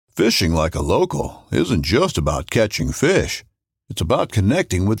Fishing like a local isn't just about catching fish. It's about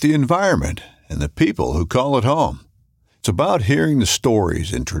connecting with the environment and the people who call it home. It's about hearing the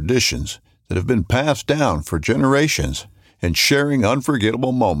stories and traditions that have been passed down for generations and sharing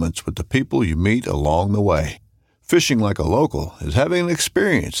unforgettable moments with the people you meet along the way. Fishing like a local is having an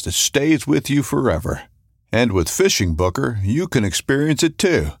experience that stays with you forever. And with Fishing Booker, you can experience it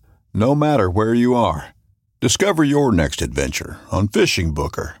too, no matter where you are. Discover your next adventure on Fishing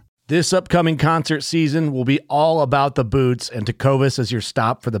Booker. This upcoming concert season will be all about the boots, and Tecovas is your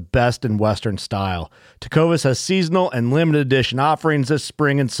stop for the best in Western style. Tecovas has seasonal and limited edition offerings this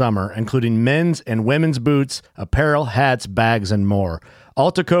spring and summer, including men's and women's boots, apparel, hats, bags, and more.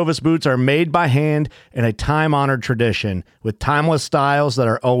 All Tecovas boots are made by hand in a time-honored tradition with timeless styles that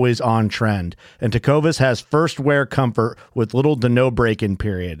are always on trend. And Tecovas has first wear comfort with little to no break-in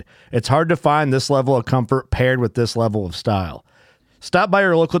period. It's hard to find this level of comfort paired with this level of style. Stop by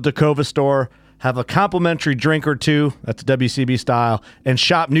your local Tecovas store, have a complimentary drink or two, that's WCB style, and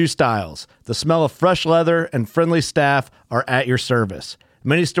shop new styles. The smell of fresh leather and friendly staff are at your service.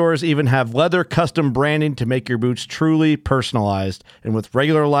 Many stores even have leather custom branding to make your boots truly personalized. And with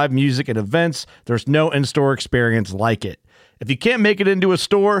regular live music and events, there's no in-store experience like it. If you can't make it into a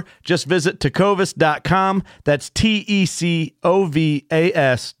store, just visit tecovas.com. That's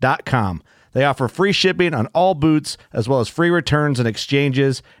TECOVAS.com. They offer free shipping on all boots, as well as free returns and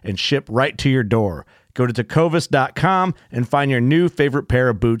exchanges, and ship right to your door. Go to tecovas.com and find your new favorite pair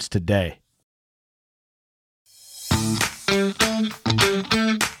of boots today.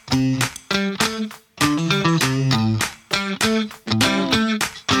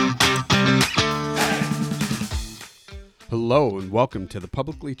 Hello and welcome to the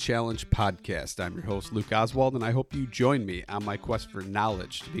Publicly Challenged Podcast. I'm your host, Luke Oswald, and I hope you join me on my quest for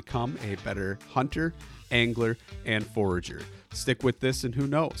knowledge to become a better hunter, angler, and forager. Stick with this and who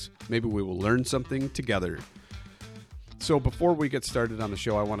knows, maybe we will learn something together. So before we get started on the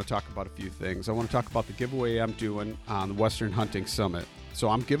show, I want to talk about a few things. I want to talk about the giveaway I'm doing on the Western Hunting Summit. So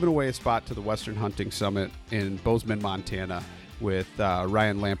I'm giving away a spot to the Western Hunting Summit in Bozeman, Montana, with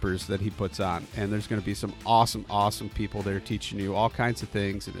Ryan Lampers that he puts on. And there's going to be some awesome people there teaching you all kinds of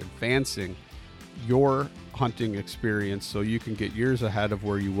things and advancing your hunting experience so you can get years ahead of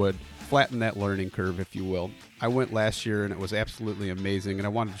where you would, flatten that learning curve, if you will. I went last year and it was absolutely amazing, and I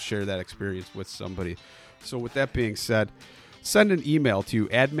wanted to share that experience with somebody. So with that being said, send an email to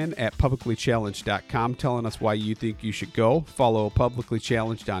admin@publiclychallenged.com telling us why you think you should go. Follow Publicly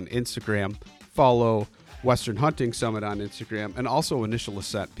Challenged on Instagram. Follow Western Hunting Summit on Instagram, and also Initial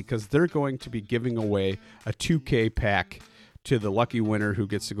Ascent, because they're going to be giving away a 2K pack to the lucky winner who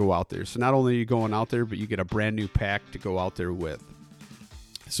gets to go out there. So not only are you going out there, but you get a brand new pack to go out there with.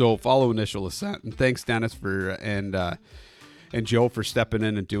 So follow Initial Ascent, and thanks Dennis and Joe for stepping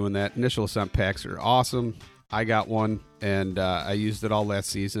in and doing that. Initial Ascent packs are awesome. I got one, and I used it all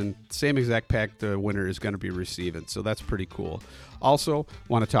last season. Same exact pack the winner is going to be receiving, so that's pretty cool. Also,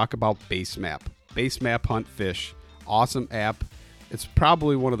 want to talk about Basemap. Basemap Hunt Fish. Awesome app. It's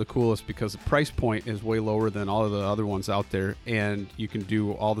probably one of the coolest because the price point is way lower than all of the other ones out there, and you can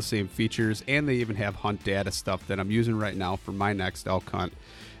do all the same features, and they even have hunt data stuff that I'm using right now for my next elk hunt,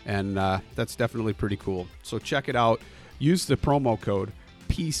 and that's definitely pretty cool. So check it out. Use the promo code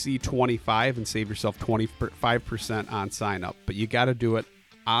PC25 and save yourself 25% on sign up, but you got to do it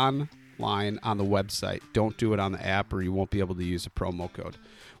online on the website. Don't do it on the app or you won't be able to use a promo code.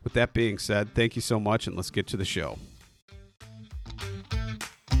 With that being said, thank you so much, and let's get to the show.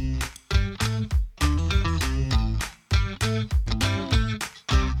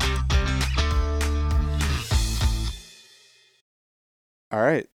 All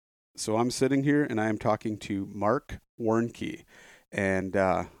right, so I'm sitting here and I am talking to Mark Warnke. And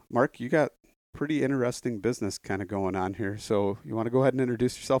Mark, you got pretty interesting business kind of going on here. So you want to go ahead and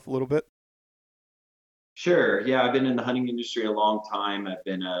introduce yourself a little bit? Sure. Yeah, I've been in the hunting industry a long time. I've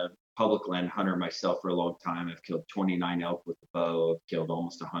been a public land hunter myself for a long time. I've killed 29 elk with a bow. I've killed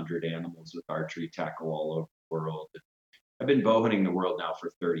almost 100 animals with archery tackle all over the world. I've been bow hunting the world now for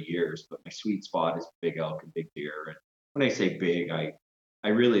 30 years, but my sweet spot is big elk and big deer. And when I say big, I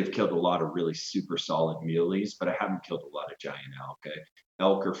really have killed a lot of really super solid muleys, but I haven't killed a lot of giant elk.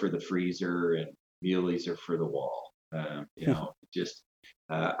 Elk are for the freezer and muleys are for the wall.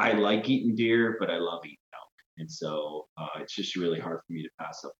 I like eating deer, but I love eating elk. And so it's just really hard for me to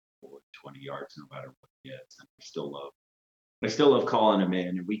pass up 20 yards no matter what it is. And I still love calling them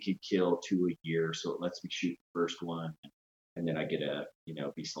in, and we could kill 2 a year. So it lets me shoot the first one. And then I get to,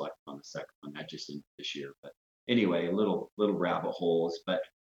 be selected on the second one. That just ended this year. But anyway, a little rabbit holes. But,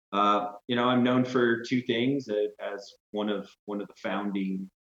 I'm known for two things as one of the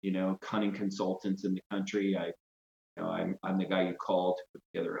founding hunting consultants in the country. I'm the guy you call to put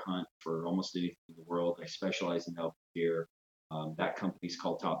together a hunt for almost anything in the world. I specialize in elk deer. That company's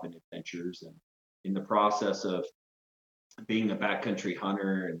called Top End Adventures, and in the process of being a backcountry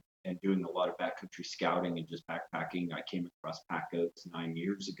hunter and doing a lot of backcountry scouting and just backpacking, I came across pack goats 9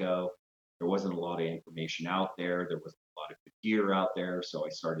 years ago. There wasn't a lot of information out there. There wasn't a lot of good gear out there, so I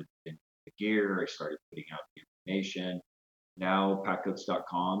started putting the gear. I started putting out the information. Now,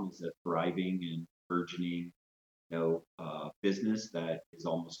 packgoats.com is a thriving and burgeoning business that is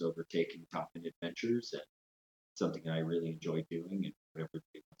almost overtaking Top End Adventures, and something I really enjoy doing, and whatever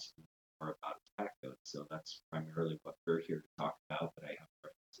everybody wants to know more about is pack goats. So that's primarily what we're here to talk about, but I have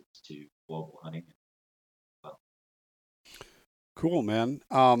references to global hunting. Cool, man.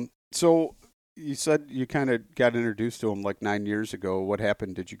 So you said you kind of got introduced to them like 9 years ago. What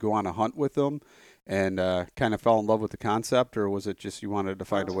happened? Did you go on a hunt with them and kind of fell in love with the concept, or was it just you wanted to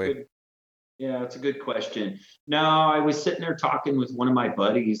find a way? Yeah, it's a good question. No, I was sitting there talking with one of my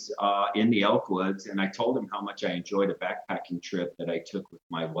buddies in the Elkwoods, and I told him how much I enjoyed a backpacking trip that I took with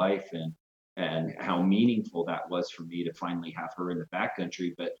my wife, and how meaningful that was for me to finally have her in the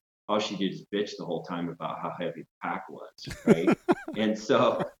backcountry. But all she did is bitch the whole time about how heavy the pack was, right? And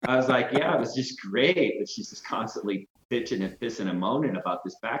so I was like, yeah, it was just great, but she's just constantly bitching and pissing and moaning about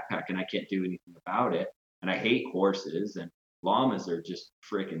this backpack, and I can't do anything about it. And I hate horses, and llamas are just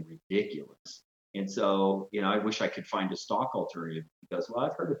freaking ridiculous. And so, I wish I could find a stock alternative. Because, well,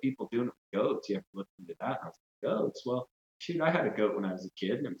 I've heard of people doing it with goats. You have to look into that. And I was like, goats? Well, shoot, I had a goat when I was a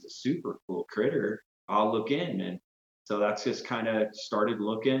kid, and it was a super cool critter. I'll look in. And so that's just kind of started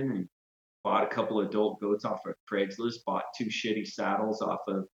looking, and bought a couple of adult goats off of Craigslist, bought 2 shitty saddles off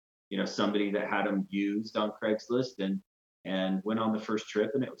of, somebody that had them used on Craigslist, and went on the first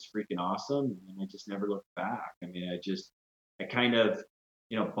trip, and it was freaking awesome. And I just never looked back. I mean, I kind of,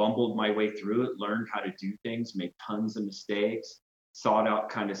 bumbled my way through it, learned how to do things, made tons of mistakes, sought out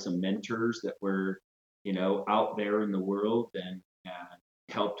kind of some mentors that were, out there in the world, and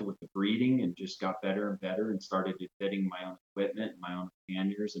helped with the breeding, and just got better and better, and started fitting my own equipment, my own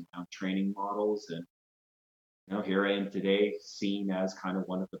panniers, and my own training models. And, here I am today, seen as kind of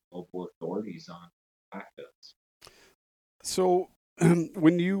one of the global authorities on pack goats. So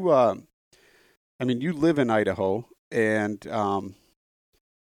when you, you live in Idaho, and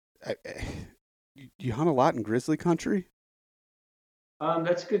you hunt a lot in grizzly country?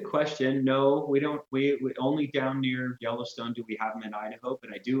 That's a good question. No, we don't. We only down near Yellowstone do we have them in Idaho,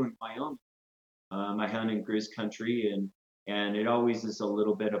 but I do in Wyoming. I hunt in Grizz country, and it always is a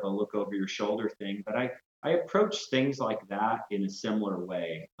little bit of a look over your shoulder thing. But I approach things like that in a similar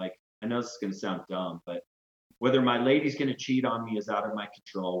way. Like, I know this is going to sound dumb, but whether my lady's going to cheat on me is out of my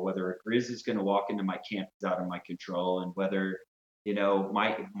control. Whether a Grizz is going to walk into my camp is out of my control, and whether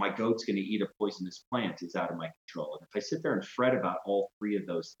my goat's going to eat a poisonous plant is out of my control. And if I sit there and fret about all 3 of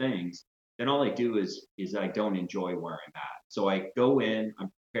those things, then all I do is I don't enjoy where I'm at. So I go in,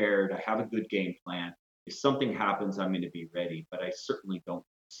 I'm prepared, I have a good game plan. If something happens, I'm going to be ready, but I certainly don't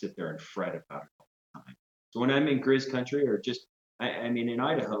sit there and fret about it all the time. So when I'm in Grizz country, or just, I mean, in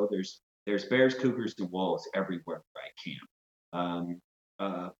Idaho, there's bears, cougars, and wolves everywhere where I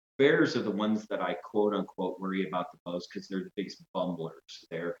camp. Bears are the ones that I quote unquote worry about the most, because they're the biggest bumblers.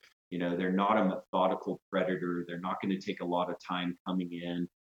 They're not a methodical predator. They're not going to take a lot of time coming in.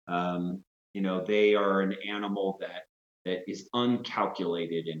 They are an animal that is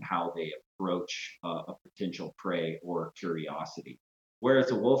uncalculated in how they approach a potential prey or curiosity.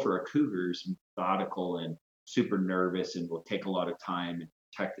 Whereas a wolf or a cougar is methodical and super nervous, and will take a lot of time and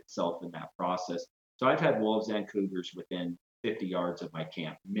protect itself in that process. So I've had wolves and cougars within 50 yards of my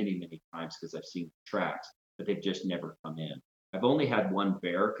camp many, many times, because I've seen tracks, but they've just never come in. I've only had one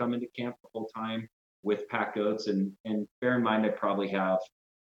bear come into camp the whole time with pack goats, and bear in mind, I probably have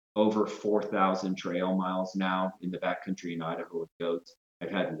over 4,000 trail miles now in the backcountry in Idaho with goats. I've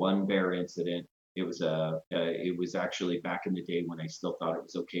had one bear incident. It was actually back in the day when I still thought it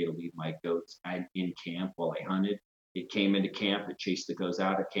was okay to leave my goats in camp while I hunted. It came into camp, it chased the goats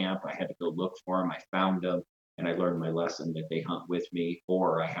out of camp. I had to go look for them. I found them, and I learned my lesson that they hunt with me,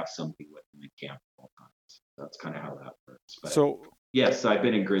 or I have somebody with them in camp at all times. That's kind of how that works. But so yes, I've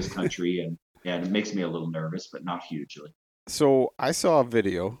been in Grizz country, and it makes me a little nervous, but not hugely. So I saw a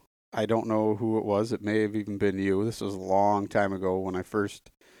video. I don't know who it was. It may have even been you. This was a long time ago when I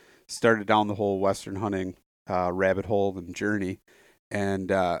first started down the whole Western hunting rabbit hole and journey. And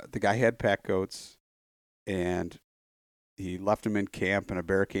the guy had pack goats, and he left them in camp, and a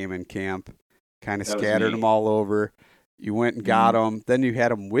bear came in camp, kind of scattered them all over. You went and got them. Then you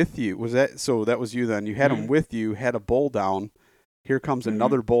had them with you. Was that so? That was you then. You had them with you, had a bull down, here comes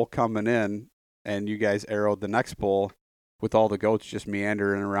another bull coming in, and you guys arrowed the next bull with all the goats just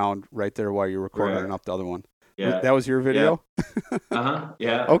meandering around right there while you were cornering up the other one. Yeah. That was your video? Yeah.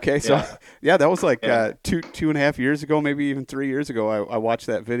 Yeah. Okay. So yeah, that was like 2.5 years ago, maybe even 3 years ago. I watched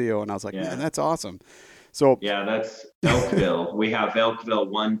that video and I was like, man, that's awesome. So yeah, that's Elkville. We have Elkville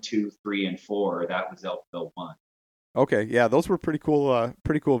 1, 2, 3, and 4. That was Elkville 1. Okay. Yeah. Those were pretty cool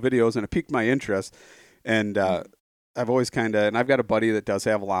videos, and it piqued my interest. And, I've always and I've got a buddy that does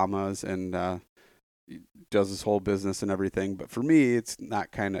have llamas and, does this whole business and everything. But for me, it's not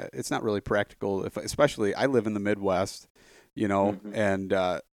really practical. Especially I live in the Midwest, and,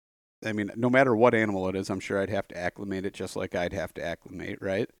 I mean, no matter what animal it is, I'm sure I'd have to acclimate it just like I'd have to acclimate.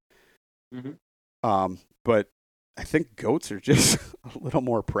 Right. Mm-hmm. But I think goats are just a little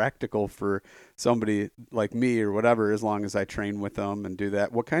more practical for somebody like me or whatever, as long as I train with them and do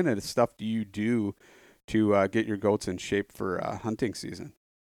that. What kind of stuff do you do to get your goats in shape for hunting season?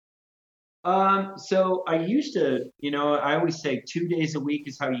 So I used to, I always say 2 days a week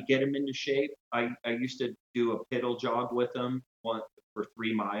is how you get them into shape. I used to do a piddle jog with them for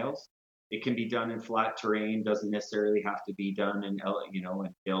 3 miles. It can be done in flat terrain, doesn't necessarily have to be done in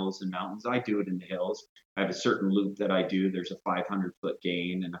hills and mountains. I do it in the hills. I have a certain loop that I do. There's a 500-foot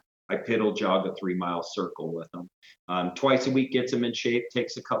gain, and I piddle jog a 3-mile circle with them. Twice a week gets them in shape.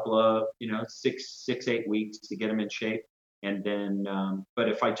 Takes a couple of, 8 weeks to get them in shape. And then, but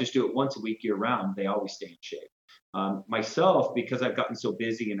if I just do it once a week year round, they always stay in shape. Myself, because I've gotten so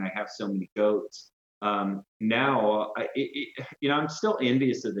busy and I have so many goats, now, I'm still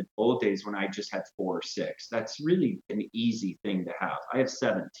envious of the old days when I just had 4 or 6. That's really an easy thing to have. I have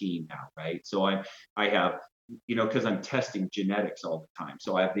 17 now, right? So I have, because I'm testing genetics all the time.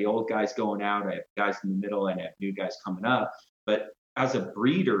 So I have the old guys going out, I have guys in the middle, and I have new guys coming up. But as a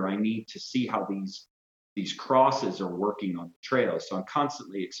breeder, I need to see how these crosses are working on the trail. So I'm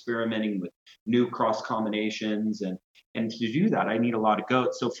constantly experimenting with new cross combinations. And to do that, I need a lot of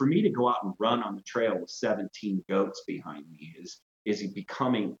goats. So for me to go out and run on the trail with 17 goats behind me is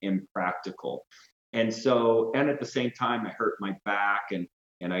becoming impractical. And at the same time, I hurt my back and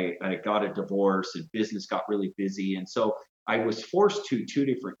I got a divorce and business got really busy. And so I was forced to 2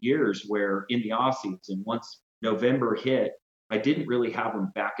 different years where in the off season, once November hit, I didn't really have them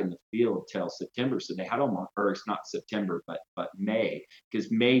back in the field till September. So they had them, or it's not September, but May,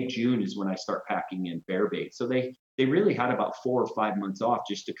 because May, June is when I start packing in bear bait. So they really had about 4 or 5 months off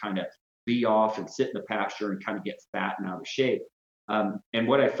just to kind of be off and sit in the pasture and kind of get fat and out of shape. And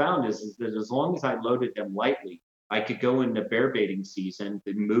what I found is that as long as I loaded them lightly, I could go into bear baiting season,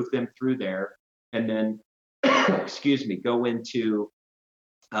 then move them through there, and then,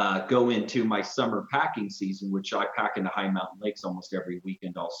 go into my summer packing season, which I pack into high mountain lakes almost every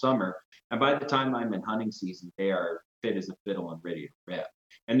weekend all summer. And by the time I'm in hunting season, they are fit as a fiddle and ready to rip.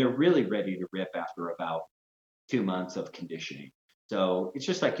 And they're really ready to rip after about 2 months of conditioning. So it's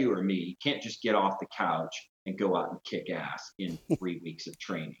just like you or me. You can't just get off the couch and go out and kick ass in 3 weeks of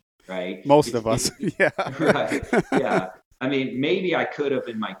training, right? Most of us, yeah. Right, yeah. I mean, maybe I could have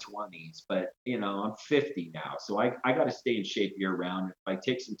in my 20s, but I'm 50 now, so I got to stay in shape year round. If I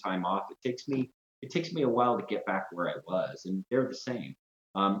take some time off, it takes me a while to get back where I was, and they're the same.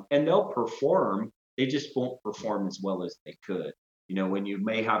 And they'll perform, they just won't perform as well as they could. When you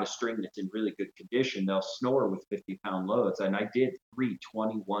may have a string that's in really good condition, they'll snore with 50-pound loads. And I did 3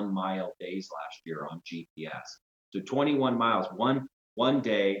 21-mile days last year on GPS. So 21 miles, one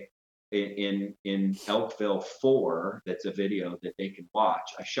day. In Elkville 4, that's a video that they can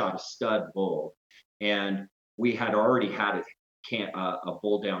watch. I shot a stud bull, and we had already had a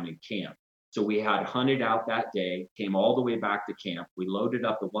bull down in camp. So we had hunted out that day, came all the way back to camp. We loaded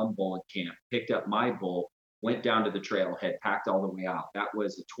up the one bull in camp, picked up my bull, went down to the trailhead, packed all the way out. That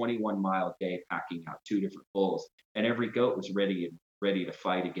was a 21-mile day packing out 2 different bulls, and every goat was ready to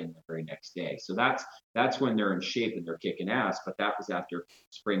fight again the very next day. So that's when they're in shape and they're kicking ass. But that was after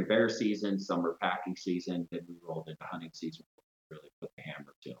spring bear season, summer packing season. Then we rolled into hunting season, really put the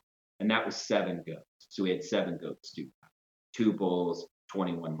hammer to them. And that was 7 goats. So we had 7 goats do that. 2 bulls,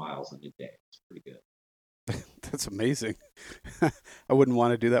 21 miles in a day. It's pretty good. That's amazing. I wouldn't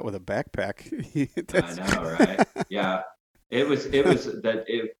want to do that with a backpack. I know, right? Yeah. It was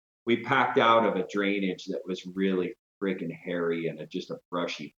we packed out of a drainage that was really freaking hairy and just a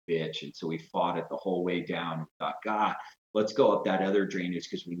brushy bitch. And so we fought it the whole way down and thought, God, let's go up that other drainage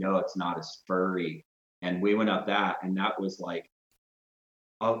because we know it's not as furry. And we went up that, and that was like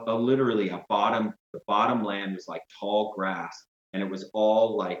literally the bottom land was like tall grass, and it was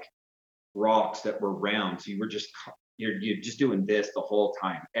all like rocks that were round. So you're just doing this the whole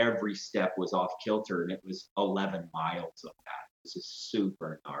time. Every step was off kilter, and it was 11 miles of that. This is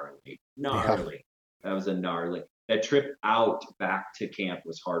super gnarly. That was a gnarly. That trip out back to camp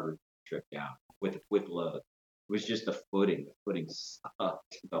was harder than the trip down with load. It was just the footing. The footing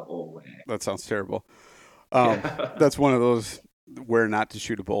sucked the whole way. That sounds terrible. Yeah. That's one of those where not to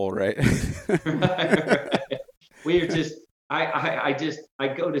shoot a bull, right? We're just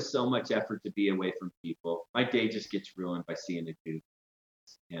I go to so much effort to be away from people. My day just gets ruined by seeing the dude.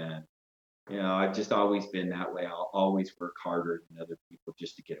 And I've just always been that way. I'll always work harder than other people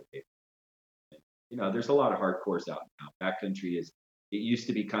just to get away from it. There's a lot of hardcores out now. Backcountry it used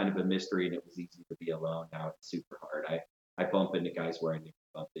to be kind of a mystery and it was easy to be alone. Now it's super hard. I bump into guys where I never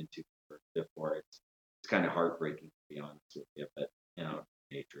bumped into before. It's kind of heartbreaking to be honest with you, but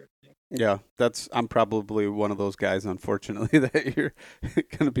nature of things. Yeah, I'm probably one of those guys, unfortunately, that you're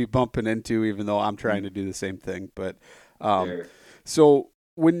going to be bumping into, even though I'm trying to do the same thing. But so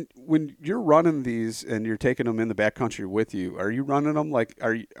when you're running these and you're taking them in the backcountry with you, are you running them like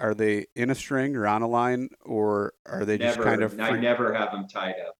are they in a string or on a line, or are they just kind of free? I never have them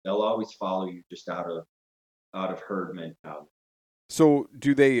tied up. They'll always follow you just out of herd mentality. So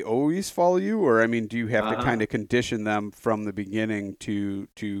do they always follow you, or do you have to kind of condition them from the beginning to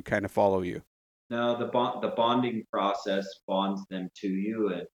kind of follow you? No, the bonding process bonds them to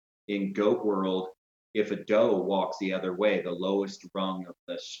you. And in goat world, if a doe walks the other way, the lowest rung of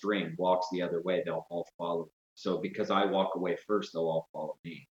the string walks the other way, they'll all follow. So because I walk away first, they'll all follow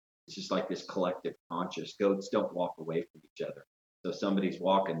me. It's just like this collective conscious. Goats don't walk away from each other. So if somebody's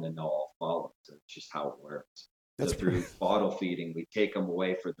walking, then they'll all follow. So it's just how it works. So through bottle feeding, we take them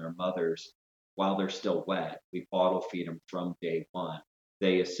away from their mothers while they're still wet. We bottle feed them from day one.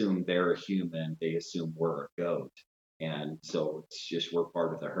 They assume they're a human. They assume we're a goat. And so it's just we're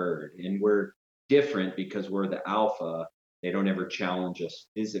part of the herd. And we're different because we're the alpha. They don't ever challenge us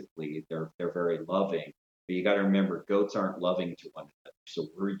physically. They're very loving. But you got to remember, goats aren't loving to one another. So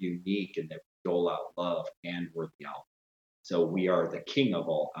we're unique in that we dole out love and we're the alpha. So we are the king of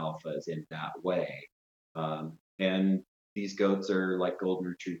all alphas in that way. And these goats are like golden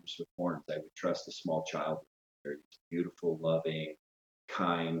retrievers with horns. I would trust a small child. They're beautiful, loving,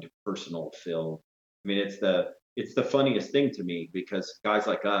 kind, personal filled. It's the funniest thing to me because guys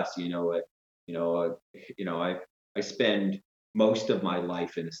like us, I spend most of my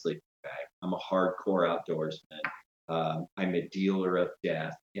life in a sleeping bag. I'm a hardcore outdoorsman. I'm a dealer of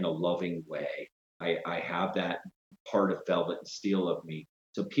death in a loving way. I have that part of velvet and steel of me.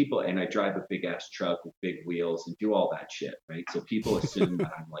 So and I drive a big ass truck with big wheels and do all that shit, right? So people assume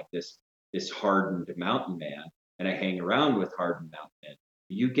that I'm like this hardened mountain man, and I hang around with hardened mountain men.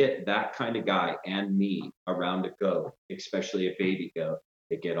 You get that kind of guy and me around a goat, especially a baby goat.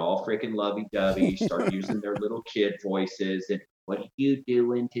 They get all freaking lovey-dovey, start using their little kid voices and what are you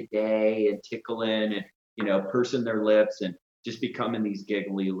doing today and tickling and pursing their lips and just becoming these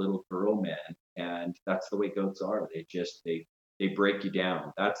giggly little girl men. And that's the way goats are. They break you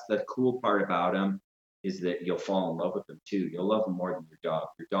down. That's the cool part about them is that you'll fall in love with them too. You'll love them more than your dog.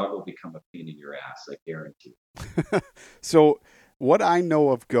 Your dog will become a pain in your ass, I guarantee. So what I know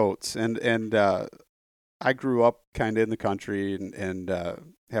of goats, and I grew up kind of in the country and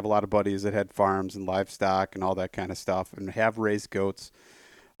have a lot of buddies that had farms and livestock and all that kind of stuff and have raised goats.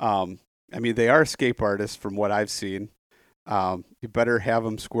 They are escape artists from what I've seen. You better have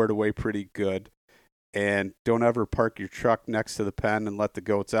them squared away pretty good. And don't ever park your truck next to the pen and let the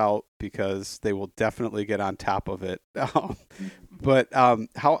goats out because they will definitely get on top of it. But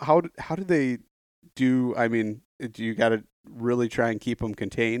how do they do? Do you got to really try and keep them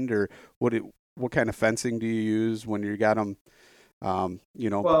contained, or what kind of fencing do you use when you got them,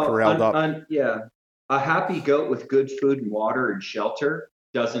 corralled up? Yeah, a happy goat with good food and water and shelter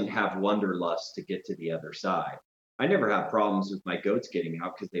doesn't have wanderlust to get to the other side. I never have problems with my goats getting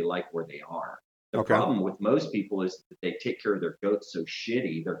out because they like where they are. The problem with most people is that they take care of their goats so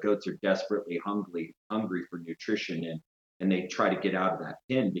shitty. Their goats are desperately hungry for nutrition, and they try to get out of that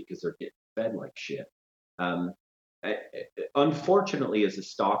pen because they're getting fed like shit. Unfortunately, as a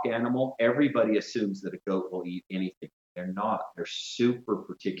stock animal, everybody assumes that a goat will eat anything. They're not. They're super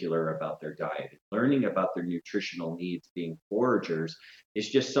particular about their diet. Learning about their nutritional needs, being foragers, is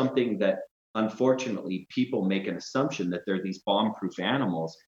just something that, unfortunately, people make an assumption that they're these bomb-proof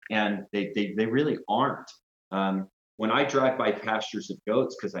animals. And they really aren't. When I drive by pastures of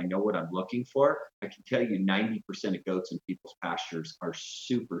goats, because I know what I'm looking for, I can tell you 90% of goats in people's pastures are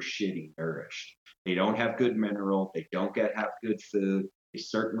super shitty nourished. They don't have good mineral. They don't have good food. They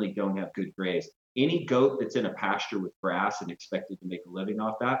certainly don't have good graze. Any goat that's in a pasture with grass and expected to make a living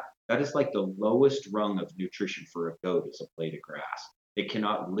off that is like the lowest rung of nutrition for a goat is a blade of grass. They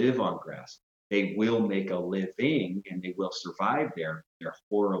cannot live on grass. They will make a living and they will survive there. They're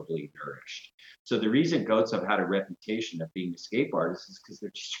horribly nourished. So the reason goats have had a reputation of being escape artists is because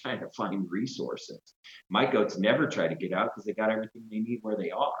they're just trying to find resources. My goats never try to get out because they got everything they need where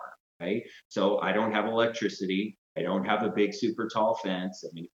they are, right? So I don't have electricity. I don't have a big, super tall fence. I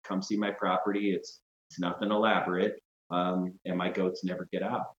mean, come see my property. It's nothing elaborate. And my goats never get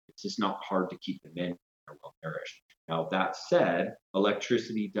out. It's just not hard to keep them in. They're well nourished. Now, that said,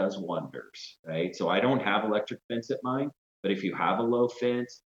 electricity does wonders, right? So I don't have electric fence at mine, but if you have a low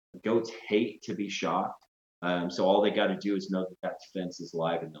fence, goats hate to be shocked. So all they got to do is know that that fence is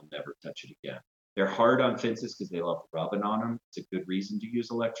live and they'll never touch it again. They're hard on fences because they love rubbing on them. It's a good reason to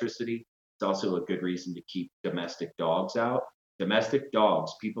use electricity. It's also a good reason to keep domestic dogs out. Domestic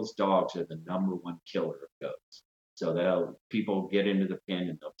dogs, people's dogs, are the #1 killer of goats. So people get into the pen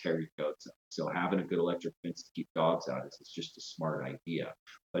and they'll tear your goats up. So having a good electric fence to keep dogs out is just a smart idea.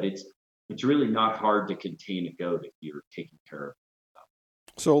 But it's really not hard to contain a goat if you're taking care of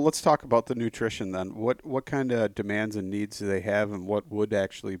it. So let's talk about the nutrition then. What kind of demands and needs do they have, and what would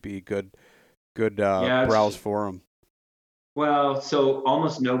actually be good browse for them? Well, so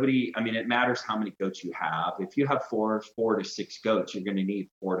almost nobody, I mean, it matters how many goats you have. If you have four to six goats, you're going to need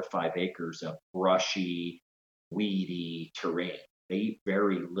 4 to 5 acres of brushy, weedy terrain. They eat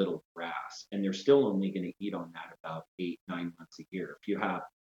very little grass, and they're still only going to eat on that about 8, 9 months a year. If you have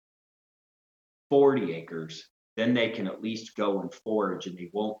 40 acres, then they can at least go and forage, and they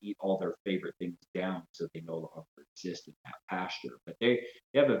won't eat all their favorite things down, so they no longer exist in that pasture. But they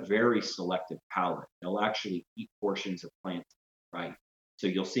have a very selective palate. They'll actually eat portions of plants, right? So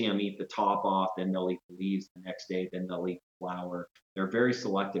you'll see them eat the top off, then they'll eat the leaves the next day, then they'll eat the flower. They're very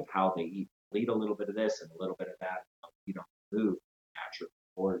selective how they eat. They'll eat a little bit of this and a little bit of that. You don't move naturally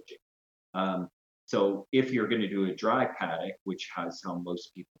foraging. So if you're going to do a dry paddock, which has how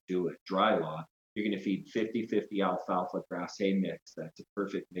most people do it, dry lot, you're going to feed 50-50 alfalfa grass hay mix. That's a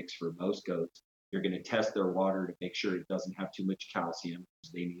perfect mix for most goats. You're going to test their water to make sure it doesn't have too much calcium,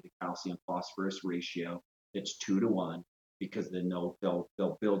 because they need a calcium phosphorus ratio that's 2 to 1, because then they'll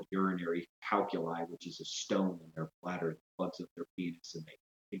build urinary calculi, which is a stone in their bladder that plugs up their penis, and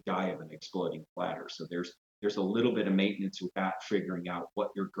they die of an exploding bladder. So there's a little bit of maintenance with that, figuring out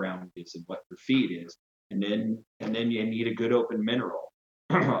what your ground is and what your feed is, and then you need a good open mineral.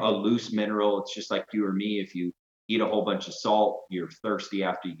 A loose mineral. It's just like you or me. If you eat a whole bunch of salt, you're thirsty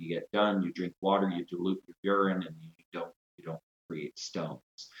after you get done. You drink water, you dilute your urine, and you don't create stones.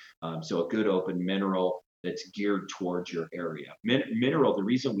 So a good open mineral that's geared towards your area. Mineral. The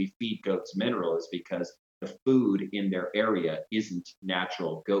reason we feed goats mineral is because the food in their area isn't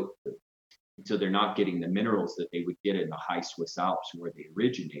natural goat food, and so they're not getting the minerals that they would get in the high Swiss Alps where they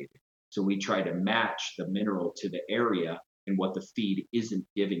originated. So we try to match the mineral to the area and what the feed isn't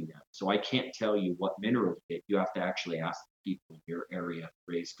giving them. So I can't tell you what mineral to get. You have to actually ask the people in your area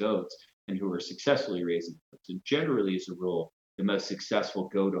who raise goats and who are successfully raising goats. And generally, as a rule, the most successful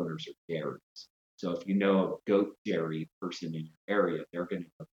goat owners are dairies. So if you know a goat dairy person in your area, they're going to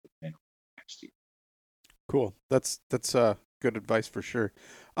know the mineral next year. Cool. That's good advice for sure.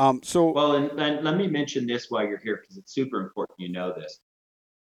 Well, and let me mention this while you're here, because it's super important you know this.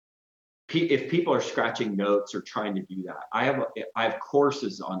 If people are scratching notes or trying to do that, I have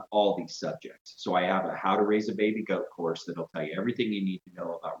courses on all these subjects. So I have a how to raise a baby goat course that'll tell you everything you need to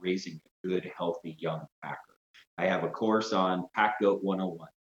know about raising a good, healthy, young packer. I have a course on Pack Goat 101,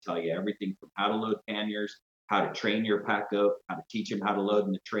 tell you everything from how to load panniers, how to train your pack goat, how to teach him how to load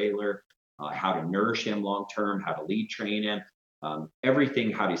in the trailer, how to nourish him long term, how to lead train him.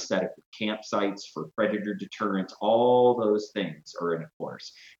 Everything, how to set up your campsites for predator deterrence, all those things are in a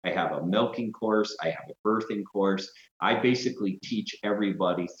course. I have a milking course. I have a birthing course. I basically teach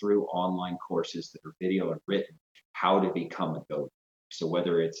everybody through online courses that are video and written how to become a goat. So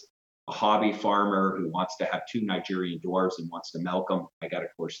whether it's a hobby farmer who wants to have 2 Nigerian dwarves and wants to milk them, I got a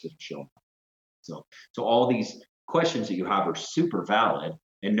course that'll show them. So all these questions that you have are super valid.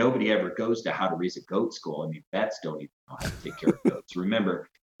 And nobody ever goes to how to raise a goat school. I mean, vets don't even know how to take care of goats. Remember,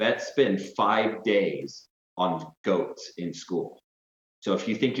 vets spend 5 days on goats in school. So if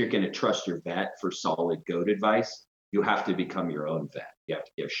you think you're going to trust your vet for solid goat advice, you have to become your own vet. You have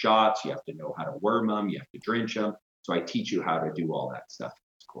to give shots. You have to know how to worm them. You have to drench them. So I teach you how to do all that stuff in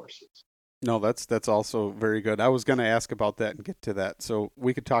these courses. No, that's also very good. I was going to ask about that and get to that. So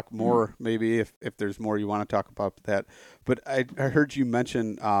we could talk more maybe if there's more you want to talk about that. But I heard you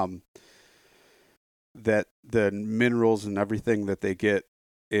mention that the minerals and everything that they get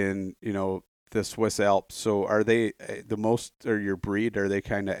in, the Swiss Alps. So are they the most, or your breed? Are they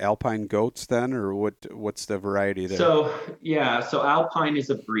kind of Alpine goats then, or what's the variety there? So yeah, so Alpine is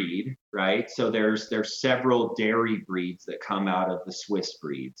a breed, right? So there's several dairy breeds that come out of the Swiss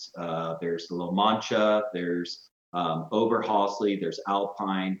breeds. There's the La Mancha, there's Oberhausley, there's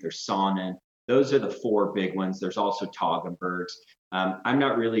Alpine, there's Saanen. Those are the four big ones. There's also Toggenburgs. I'm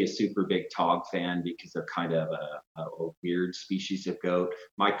not really a super big Tog fan because they're kind of a weird species of goat.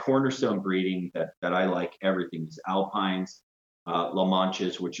 My cornerstone breeding that I like everything is Alpines, La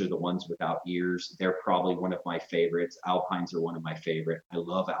Manchas, which are the ones without ears. They're probably one of my favorites. Alpines are one of my favorite. I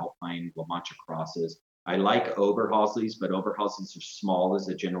love Alpine La Mancha crosses. I like Oberhausleys, but Oberhausleys are small as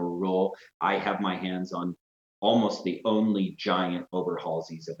a general rule. I have my hands on almost the only giant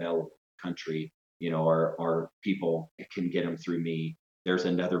Oberhausleys available in the country. Or people can get them through me. There's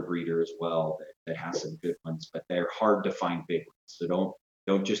another breeder as well that has some good ones, but they're hard to find big ones. So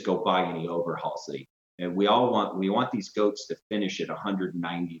don't just go buy any Oberhausley. And we want these goats to finish at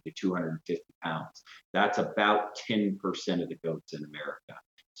 190 to 250 pounds. That's about 10% of the goats in America.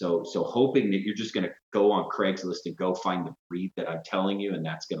 So hoping that you're just going to go on Craigslist and go find the breed that I'm telling you, and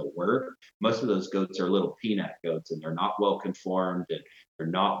that's going to work. Most of those goats are little peanut goats, and they're not well conformed, and they're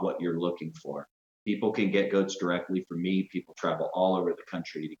not what you're looking for. People can get goats directly from me. People travel all over the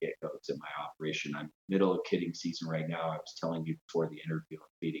country to get goats in my operation. I'm middle of kidding season right now. I was telling you before the interview, I'm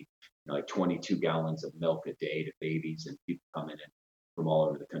feeding like 22 gallons of milk a day to babies, and people coming in from all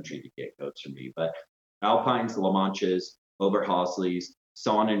over the country to get goats from me. But Alpines, La Manchas, Oberhausleys,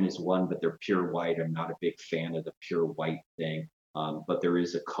 Saanen is one, but they're pure white. I'm not a big fan of the pure white thing. But there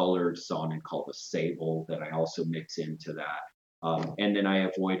is a colored Saanen called a sable that I also mix into that. And then I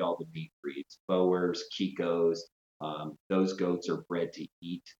avoid all the meat breeds, Boers, Kikos. Those goats are bred to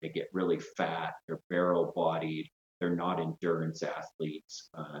eat. They get really fat. They're barrel bodied. They're not endurance athletes.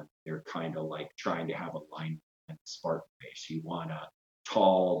 They're kind of like trying to have a line in the Spartan race. You want a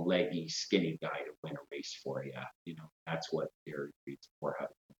tall, leggy, skinny guy to win a race for you. That's what dairy breeds for.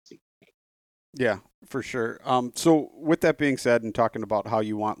 Yeah, for sure. So with that being said, and talking about how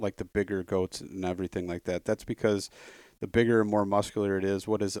you want like the bigger goats and everything like that, that's because the bigger and more muscular it is.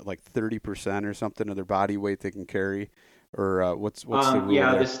 What is it, like 30% or something of their body weight they can carry? Or what's the rule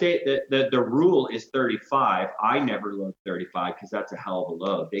Yeah, there? the rule is 35. I never load 35 because that's a hell of a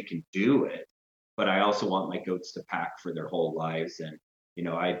load. They can do it, but I also want my goats to pack for their whole lives. And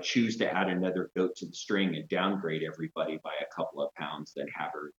I choose to add another goat to the string and downgrade everybody by a couple of pounds than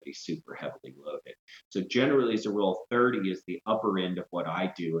have everybody super heavily loaded. So generally, as a rule, 30 is the upper end of what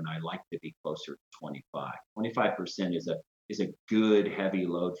I do, and I like to be closer to 25. 25% is a good heavy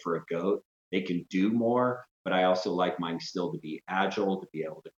load for a goat. They can do more, but I also like mine still to be agile, to be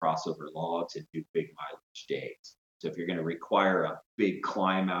able to cross over logs and do big mileage days. So if you're going to require a big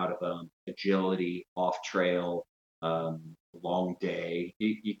climb out of them, agility, off trail, long day,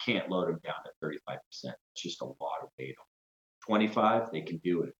 you can't load them down to 35%. It's just a lot of weight on 25. They can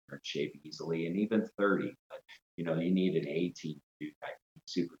do it. They're in shape easily, and even 30. But you need an 18 to do that.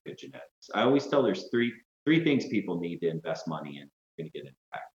 Super good genetics. I always tell there's three things people need to invest money in. Going to get into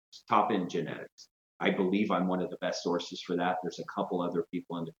practice. Top end genetics. I believe I'm one of the best sources for that. There's a couple other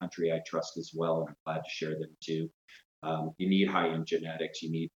people in the country I trust as well, and I'm glad to share them too. You need high-end genetics.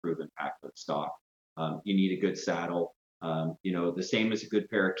 You need proven packlet stock. You need a good saddle. The same as a good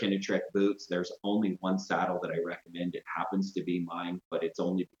pair of Kenetrek boots. There's only one saddle that I recommend. It happens to be mine, but it's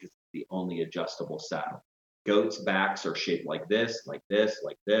only because it's the only adjustable saddle. Goats' backs are shaped like this, like this,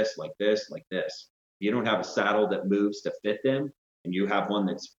 like this, like this, like this. If you don't have a saddle that moves to fit them, and you have one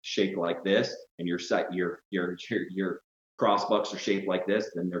that's shaped like this, and your crossbucks are shaped like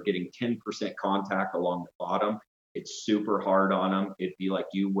this, then they're getting 10% contact along the bottom. It's super hard on them. It'd be like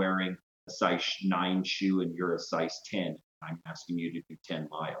you wearing a size 9 shoe and you're a size 10. I'm asking you to do 10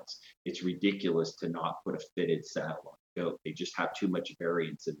 miles. It's ridiculous to not put a fitted saddle on a goat. They just have too much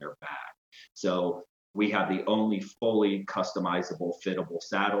variance in their back. So we have the only fully customizable, fittable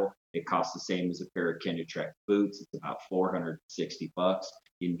saddle. It costs the same as a pair of Kenetrek boots. It's about $460.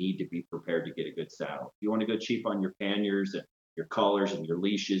 You need to be prepared to get a good saddle. If you want to go cheap on your panniers and your collars and your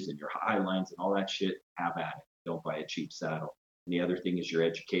leashes and your high lines and all that shit, have at it. Don't buy a cheap saddle. And the other thing is your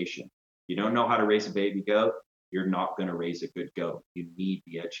education. You don't know how to raise a baby goat, you're not going to raise a good goat. You need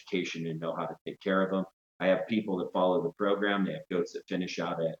the education and know how to take care of them. I have people that follow the program. They have goats that finish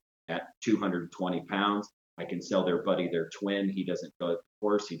out at 220 pounds. I can sell their buddy their twin. He doesn't go at the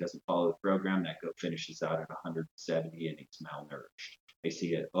course. He doesn't follow the program. That goat finishes out at 170 and he's malnourished. I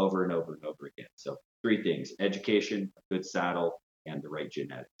see it over and over and over again. So 3 things: education, a good saddle, and the right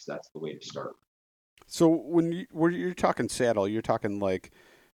genetics. That's the way to start. So when you're talking saddle, you're talking like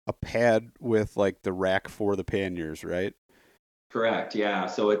a pad with like the rack for the panniers, right? Correct. Yeah.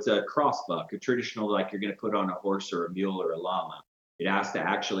 So it's a crossbuck, a traditional like you're going to put on a horse or a mule or a llama. It has to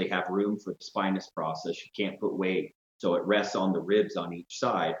actually have room for the spinous process. You can't put weight. So it rests on the ribs on each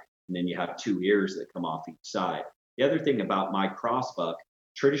side. And then you have two ears that come off each side. The other thing about my crossbuck,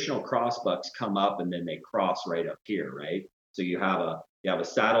 traditional crossbucks come up and then they cross right up here, right? So you have a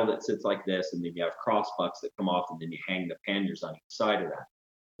saddle that sits like this, and then you have crossbucks that come off, and then you hang the panniers on each side of that.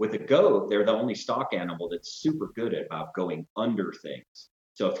 With a goat, they're the only stock animal that's super good at about going under things.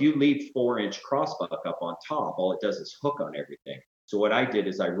 So if you leave 4-inch crossbuck up on top, all it does is hook on everything. So what I did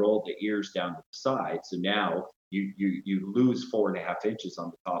is I rolled the ears down to the side. So now you lose 4.5 inches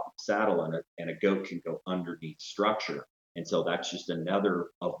on the top of the saddle, and a goat can go underneath structure. And so that's just another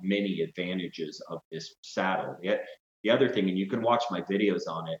of many advantages of this saddle. The other thing, and you can watch my videos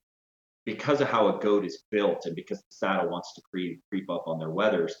on it, because of how a goat is built and because the saddle wants to creep up on their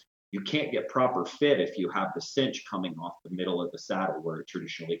wethers, you can't get proper fit if you have the cinch coming off the middle of the saddle where it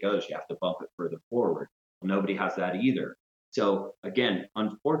traditionally goes. You have to bump it further forward. Well, nobody has that either. So again,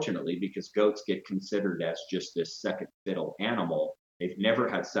 unfortunately, because goats get considered as just this second fiddle animal, they've never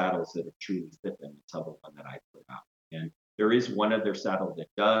had saddles that have truly fit them until the one that I put out. And there is one other saddle that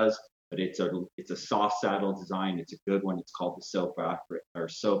does, but it's a soft saddle design. It's a good one. It's called the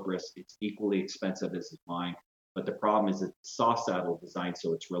Sopris. It's equally expensive as mine, but the problem is it's soft saddle design,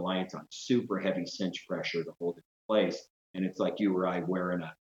 so it's reliant on super heavy cinch pressure to hold it in place. And it's like you or I wearing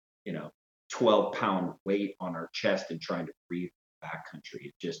a 12-pound weight on our chest and trying to breathe in the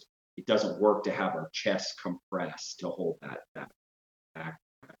backcountry. It doesn't work to have our chest compressed to hold that back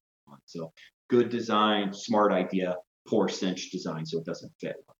on. So good design, smart idea, poor cinch design, so it doesn't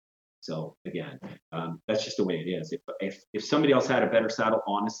fit. So again, that's just the way it is. If somebody else had a better saddle,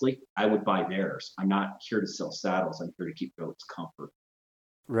 honestly, I would buy theirs. I'm not here to sell saddles. I'm here to keep goats comfort.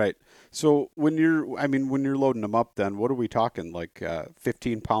 Right. So when you're loading them up, then what are we talking? Like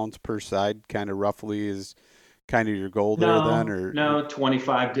 15 pounds per side, kind of roughly is kind of your goal there then, or No,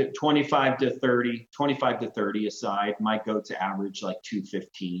 25 to 30 aside. My goats average like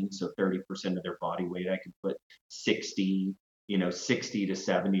 215, so 30% of their body weight. I can put 60 to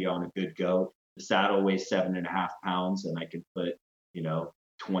 70 on a good goat. The saddle weighs 7.5 pounds, and I can put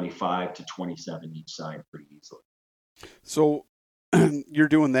 25 to 27 each side pretty easily. So you're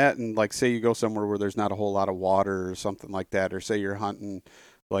doing that, and like say you go somewhere where there's not a whole lot of water or something like that, or say you're hunting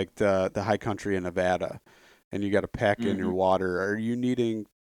like the high country in Nevada, and you got to pack in your water. Are you needing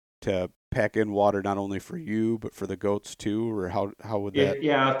to pack in water not only for you but for the goats too, or how would that?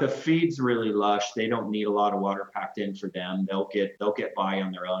 If the feed's really lush, they don't need a lot of water packed in for them. They'll get by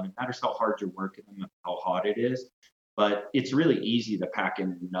on their own. It matters how hard you're working them and how hot it is, but it's really easy to pack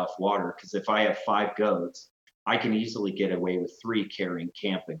in enough water, because if I have 5 goats, I can easily get away with 3 carrying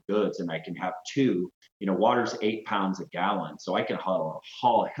camp and goods, and I can have 2. Water's 8 pounds a gallon, so I can haul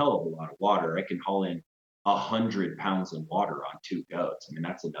a hell of a lot of water. I can haul in 100 pounds of water on 2 goats. I mean,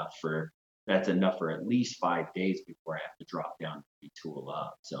 that's enough for at least 5 days before I have to drop down and retool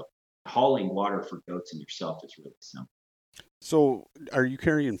up. So hauling water for goats and yourself is really simple. So are you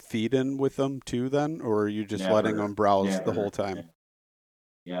carrying feed in with them too then, or are you just letting them browse the whole time?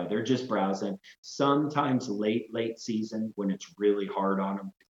 Yeah, they're just browsing. Sometimes late season when it's really hard on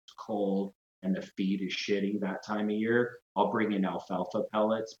them, it's cold and the feed is shitty that time of year, I'll bring in alfalfa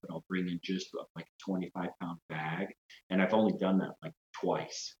pellets, but I'll bring in just like a 25-pound bag. And I've only done that like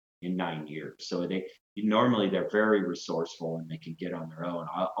twice in 9 years. So normally they're very resourceful and they can get on their own.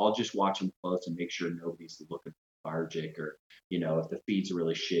 I'll just watch them close and make sure nobody's looking lethargic, or if the feed's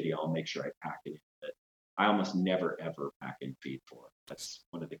really shitty, I'll make sure I pack it in. But I almost never ever pack in feed for it. That's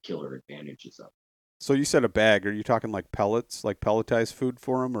one of the killer advantages of it. So you said a bag. Are you talking like pellets, like pelletized food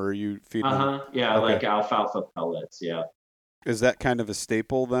for them, or are you feeding them? Yeah, okay. Like alfalfa pellets. Yeah. Is that kind of a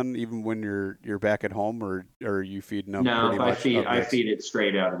staple then, even when you're back at home, or are you feeding them? No, pretty much I feed it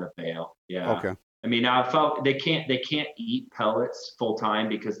straight out of the bale. Yeah. Okay. I mean, alfalfa, they can't eat pellets full time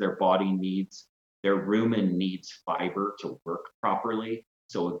because their rumen needs fiber to work properly.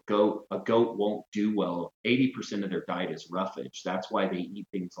 So a goat won't do well. 80% of their diet is roughage. That's why they eat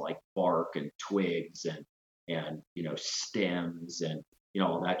things like bark and twigs and stems and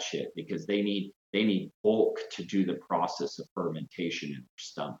all that shit, because they need bulk to do the process of fermentation in their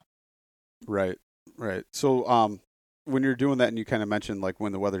stomach. Right. So when you're doing that, and you kind of mentioned like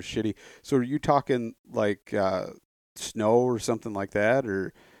when the weather's shitty, so are you talking like snow or something like that,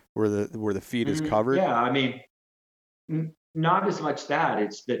 or where the feed is covered? Yeah, I mean, not as much that.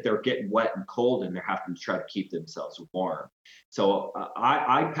 It's that they're getting wet and cold and they're having to try to keep themselves warm. So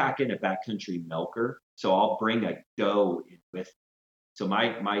I pack in a backcountry milker. So I'll bring a doe in with me. So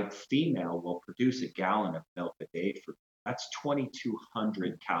my female will produce a gallon of milk a day for that's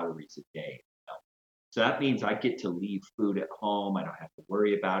 2,200 calories a day. So that means I get to leave food at home. I don't have to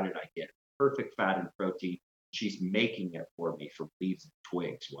worry about it. I get perfect fat and protein. She's making it for me from leaves and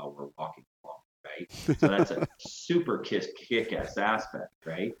twigs while we're walking along, right? So that's a super kick-ass aspect,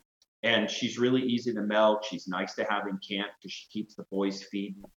 right? And she's really easy to milk. She's nice to have in camp because she keeps the boys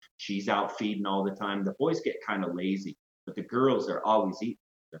feeding. She's out feeding all the time. The boys get kind of lazy, but the girls are always eating.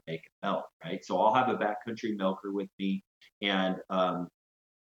 They're making milk, right? So I'll have a backcountry milker with me, and I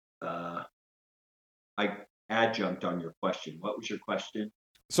adjunct on your question. What was your question?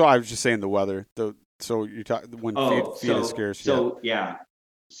 So I was just saying the weather. So you talk when feed is scarce. Yeah.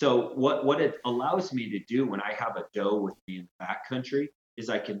 So what it allows me to do when I have a doe with me in the backcountry is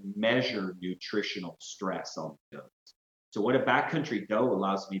I can measure nutritional stress on the does. So what a backcountry doe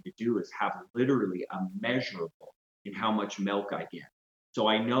allows me to do is have literally a measurable in how much milk I get. So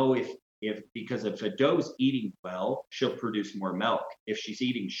I know because if a doe's eating well, she'll produce more milk. If she's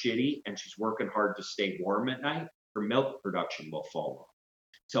eating shitty and she's working hard to stay warm at night, her milk production will fall off.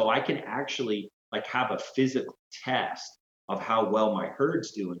 So I can actually like have a physical test of how well my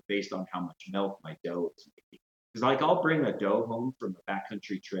herd's doing based on how much milk my doe is making. Because like I'll bring a doe home from a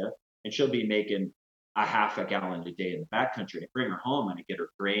backcountry trip and she'll be making a half a gallon a day in the backcountry. I bring her home and I get her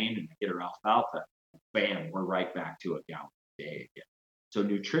grain and I get her alfalfa. Bam, we're right back to a gallon a day again. So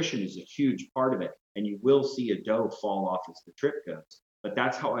nutrition is a huge part of it. And you will see a doe fall off as the trip goes. But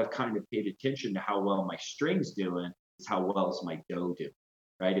that's how I've kind of paid attention to how well my string's doing, is how well is my doe doing,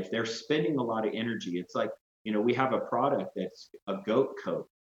 right? If they're spending a lot of energy, it's like, we have a product that's a goat coat.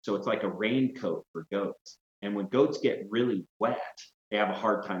 So it's like a raincoat for goats. And when goats get really wet, they have a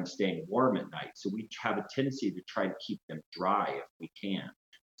hard time staying warm at night. So we have a tendency to try to keep them dry if we can.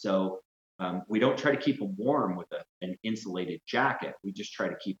 So we don't try to keep them warm with an insulated jacket. We just try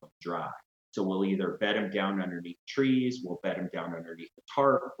to keep them dry. So we'll either bed them down underneath trees, we'll bed them down underneath the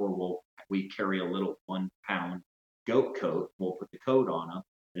tarp, or we carry a little 1 pound goat coat. We'll put the coat on them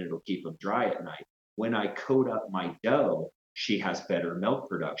and it'll keep them dry at night. When I coat up my doe, she has better milk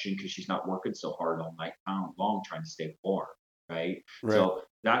production because she's not working so hard all night long trying to stay warm, right? So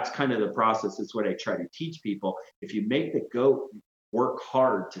that's kind of the process. That's what I try to teach people. If you make the goat work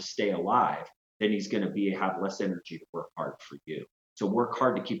hard to stay alive, then he's going to have less energy to work hard for you. So work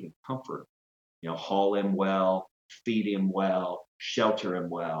hard to keep him comfortable. Haul him well, feed him well, shelter him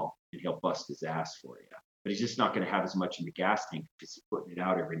well, and he'll bust his ass for you. But he's just not going to have as much in the gas tank because he's putting it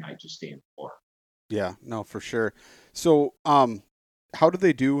out every night just staying warm. Yeah, no, for sure. So, how do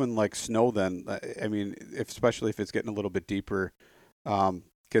they do in like snow then? I mean, especially if it's getting a little bit deeper, can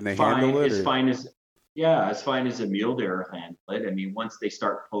they handle it? As fine as a mule deer handle it. I mean, once they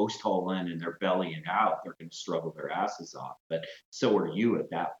start post holing and they're bellying out, they're going to struggle their asses off. But so are you at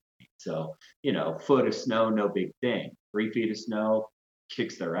that point. So, foot of snow, no big thing. 3 feet of snow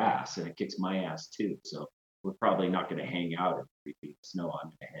kicks their ass, and it kicks my ass too. So we're probably not going to hang out in 3 feet of snow. I'm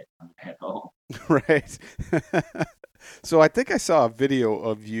going to head home. Right. So I think I saw a video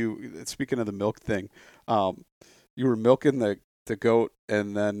of you, speaking of the milk thing. You were milking the goat,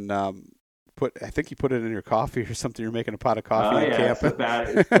 and then I think you put it in your coffee or something. You're making a pot of coffee in camp.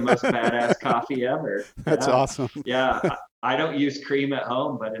 It's the most badass coffee ever. That's awesome. Yeah, I don't use cream at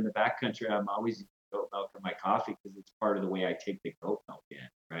home, but in the backcountry, I'm always using goat milk in my coffee because it's part of the way I take the goat milk in,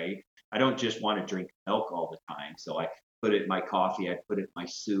 right? I don't just want to drink milk all the time, so I put it in my coffee. I put it in my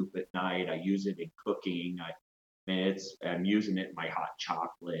soup at night. I use it in cooking. I'm using it in my hot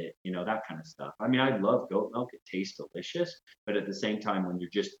chocolate, that kind of stuff. I mean, I love goat milk. It tastes delicious, but at the same time, when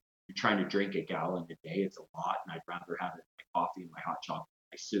you're trying to drink a gallon a day, it's a lot, and I'd rather have it in my coffee and my hot chocolate,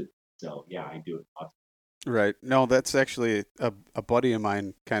 my soup. So yeah, I do it lots. Right. No, that's actually a buddy of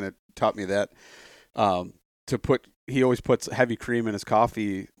mine kind of taught me that. He always puts heavy cream in his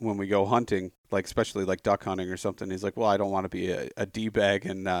coffee when we go hunting, like especially like duck hunting or something. He's like, well, I don't want to be a D-bag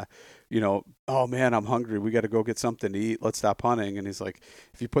and, oh man, I'm hungry. We got to go get something to eat. Let's stop hunting. And he's like,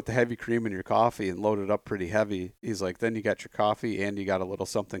 if you put the heavy cream in your coffee and load it up pretty heavy, he's like, then you got your coffee and you got a little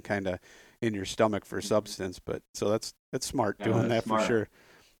something kind of in your stomach for substance. But so that's smart doing that smart. For sure.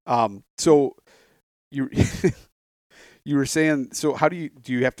 So you you were saying, so how do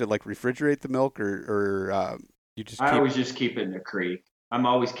you have to like refrigerate the milk or I always just keep it in the creek. I'm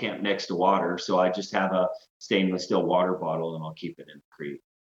always camped next to water, so I just have a stainless steel water bottle and I'll keep it in the creek.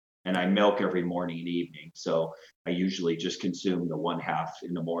 And I milk every morning and evening, so I usually just consume the one half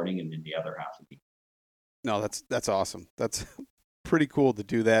in the morning and then the other half in the evening. No, that's awesome. That's pretty cool to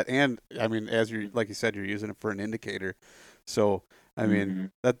do that. And I mean, like you said, you're using it for an indicator. So I mean,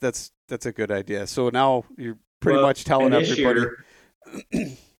 that's a good idea. So now you're pretty much telling everybody.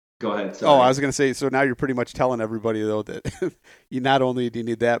 Go ahead. Oh, I Sorry. was going to say, so now you're pretty much telling everybody though that you not only do you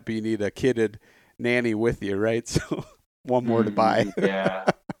need that, but you need a kitted nanny with you, right? So one more to buy. Yeah.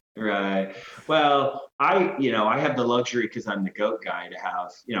 Right. Well, I have the luxury because I'm the goat guy to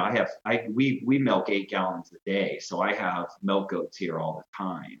have, we milk 8 gallons a day, so I have milk goats here all the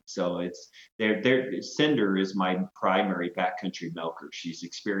time. So Cinder is my primary backcountry milker. She's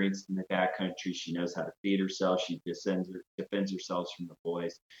experienced in the backcountry. She knows how to feed herself. She defends herself from the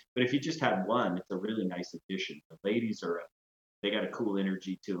boys. But if you just had one, it's a really nice addition. The ladies they got a cool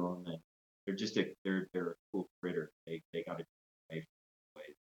energy to them, and they're a cool critter. They got a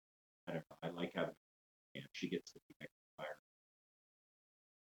I don't know. I like having she gets to be my fire.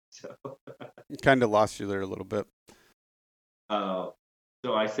 So Kind of lost you there a little bit. uh,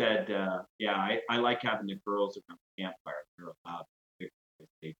 so I said, yeah, I like having the girls around the campfire. They're allowed.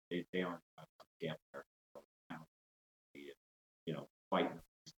 They aren't on the campfire. Fighting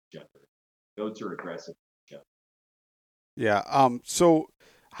each other. Goats are aggressive with each other. Yeah. So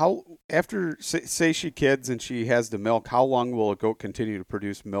how after say she kids and she has the milk, how long will a goat continue to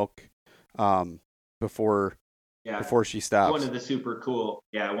produce milk before Yeah, before she it's stops? one of the super cool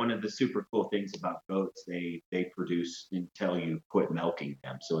things about goats. They produce until you quit milking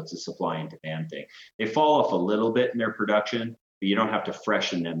them, so it's a supply and demand thing. They fall off a little bit in their production, but you don't have to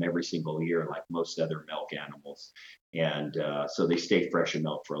freshen them every single year like most other milk animals, and so they stay fresh in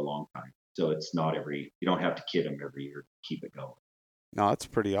milk for a long time. So it's not you don't have to kid them every year to keep it going. No, that's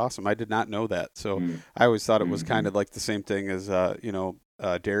pretty awesome. I did not know that. So Mm. I always thought it was kind Hmm. of like the same thing as a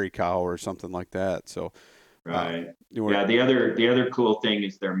dairy cow or something like that. So Right. you were Yeah, the other cool thing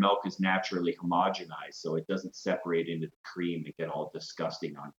is their milk is naturally homogenized, so it doesn't separate into the cream and get all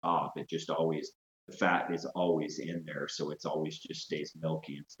disgusting on top. The fat is always in there, so it's always just stays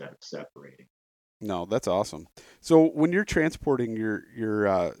milky instead of separating. no, that's awesome. So when you're transporting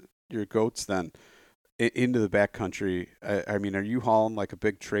your goats then into the backcountry, I mean, are you hauling like a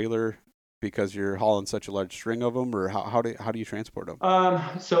big trailer because you're hauling such a large string of them, or how do you transport them?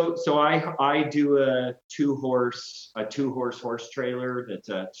 So I do a two horse horse trailer that's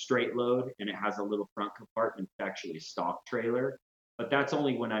a straight load, and it has a little front compartment. It's actually a stock trailer, but that's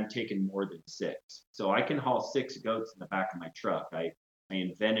only when I'm taking more than six. So I can haul 6 goats in the back of my truck. I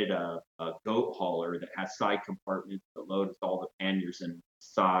invented a goat hauler that has side compartments that loads all the panniers and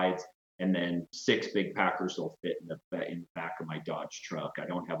sides, and then 6 big packers will fit in the back of my Dodge truck. I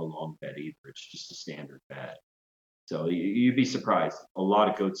don't have a long bed either. It's just a standard bed. So you'd be surprised. A lot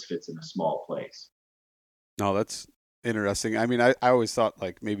of goats fits in a small place. No, that's interesting. I mean, I always thought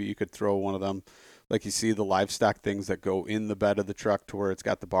like maybe you could throw one of them, like you see the livestock things that go in the bed of the truck to where it's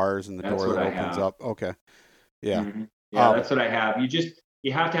got the bars and the That's door what that I opens have. up. Okay. Yeah. Yeah, Um, that's what I have.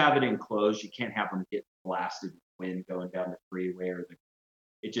 You have to have it enclosed. You can't have them get blasted with wind going down the freeway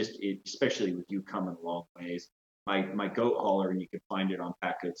especially with you coming a long ways. My goat hauler, and you can find it on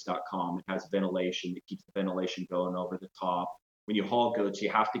packgoods.com. It has ventilation. It keeps the ventilation going over the top. When you haul goats, you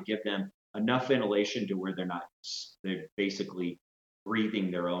have to give them enough ventilation to where they're basically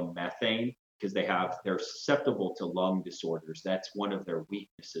breathing their own methane because they're susceptible to lung disorders. That's one of their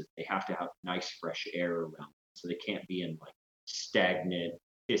weaknesses. They have to have nice fresh air around them, so they can't be in like stagnant,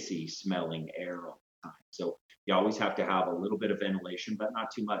 pissy smelling air all the time. So you always have to have a little bit of ventilation, but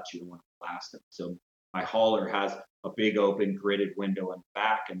not too much. You don't want to blast them. So my hauler has a big open gridded window in the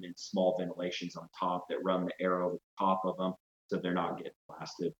back and then small ventilations on top that run the air over the top of them so they're not getting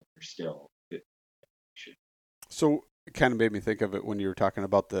blasted, but they're still good. so it kind of made me think of it when you were talking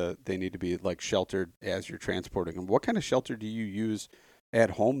about they need to be like sheltered as you're transporting them. What kind of shelter do you use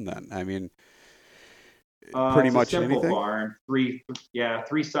at home then? I mean, pretty It's a much simple anything. barn,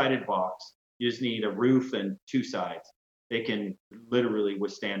 three-sided box. You just need a roof and 2 sides. They can literally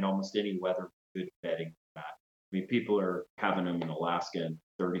withstand almost any weather with good bedding. I mean, people are having them in Alaska and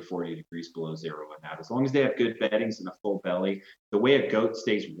 30, 40 degrees below zero and that. As long as they have good beddings and a full belly, the way a goat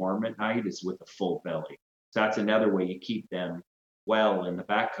stays warm at night is with a full belly. So that's another way you keep them well in the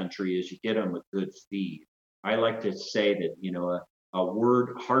backcountry is you get them a good feed. I like to say that,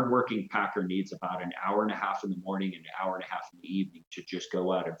 hardworking packer needs about an hour and a half in the morning and an hour and a half in the evening to just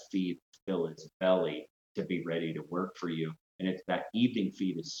go out and feed, fill its belly to be ready to work for you. And it's that evening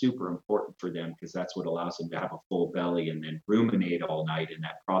feed is super important for them because that's what allows them to have a full belly and then ruminate all night. And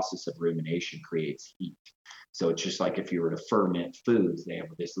that process of rumination creates heat. So it's just like if you were to ferment foods, they have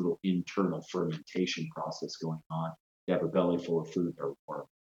this little internal fermentation process going on. They have a belly full of food, they're warm.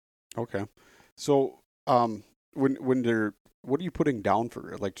 Okay. So when they're what are you putting down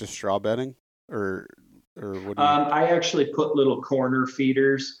for like just straw bedding or or what do you? I actually put little corner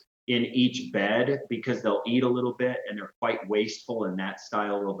feeders in each bed because they'll eat a little bit and they're quite wasteful in that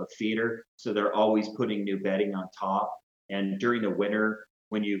style of a feeder. So they're always putting new bedding on top. And during the winter,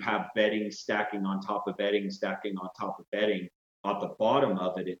 when you have bedding stacking on top of bedding, stacking on top of bedding, at the bottom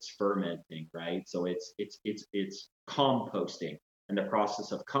of it, it's fermenting, right? So it's composting, and the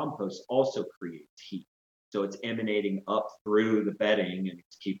process of compost also creates heat. So it's emanating up through the bedding and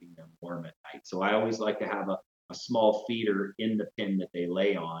it's keeping them warm at night. So I always like to have a small feeder in the pen that they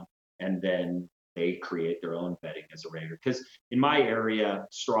lay on, and then they create their own bedding as a regular. Because in my area,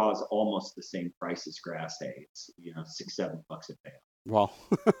 straw is almost the same price as grass hay. It's $6-7 a bale. Wow.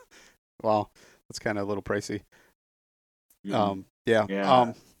 Wow. That's kind of a little pricey. Mhm. Yeah.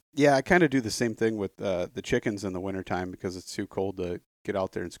 Yeah. Yeah, I kind of do the same thing with the chickens in the wintertime because it's too cold to get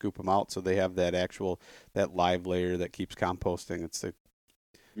out there and scoop them out. So they have that live layer that keeps composting. It's the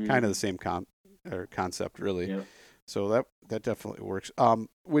kind of the same concept, really. Yeah. So that definitely works.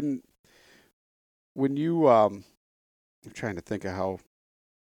 When you I'm trying to think of how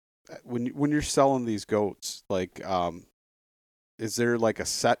when you're selling these goats, like is there like a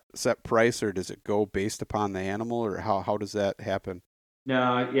set price, or does it go based upon the animal, or how does that happen?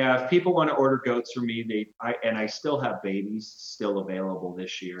 No, yeah. If people want to order goats from me, I still have babies still available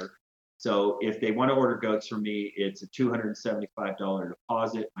this year. So if they want to order goats from me, it's a $275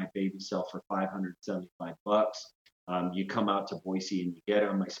 deposit. My babies sell for $575. You come out to Boise and you get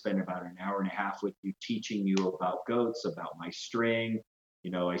them. I spend about an hour and a half with you teaching you about goats, about my string.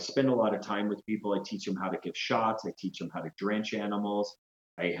 I spend a lot of time with people. I teach them how to give shots. I teach them how to drench animals.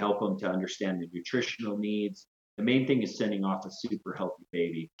 I help them to understand the nutritional needs. The main thing is sending off a super healthy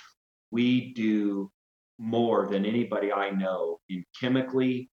baby. We do more than anybody I know in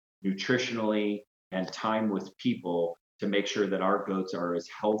chemically, nutritionally, and time with people to make sure that our goats are as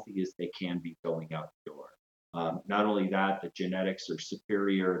healthy as they can be going out the door. Not only that, the genetics are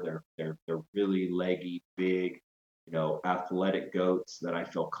superior. They're really leggy, big, athletic goats that I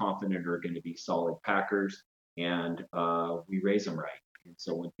feel confident are going to be solid packers, and we raise them right. And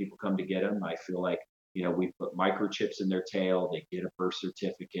so when people come to get them, I feel like we put microchips in their tail. They get a birth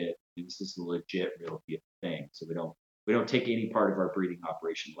certificate. This is a legit, real deal thing. So we don't take any part of our breeding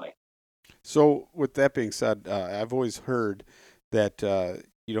operation light. So with that being said, I've always heard that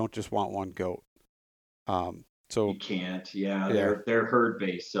you don't just want one goat. So You can't. Yeah, yeah, they're herd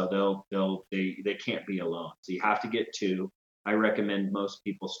based, so they can't be alone. So you have to get two. I recommend most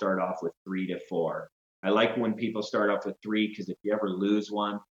people start off with 3 to 4. I like when people start off with three because if you ever lose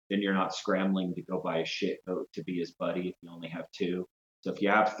one, then you're not scrambling to go buy a shit goat to be his buddy if you only have two. So if you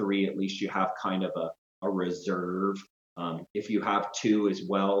have three, at least you have kind of a reserve. If you have two as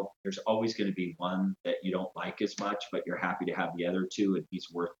well, there's always going to be one that you don't like as much, but you're happy to have the other two, and he's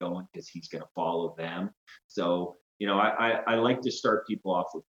worth going because he's going to follow them. So, I like to start people off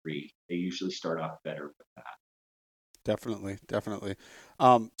with three. They usually start off better with that. definitely, definitely.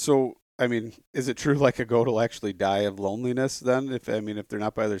 So I mean, is it true like a goat will actually die of loneliness then? If they're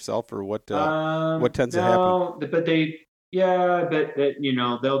not by themselves, or what tends to happen? No, but yeah, but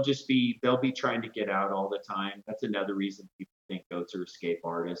they'll be trying to get out all the time. That's another reason people think goats are escape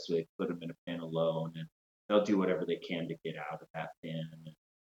artists. They put them in a pen alone, and they'll do whatever they can to get out of that pen.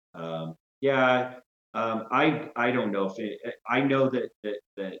 Yeah, I don't know if I know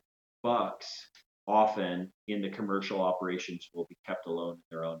that bucks often in the commercial operations will be kept alone in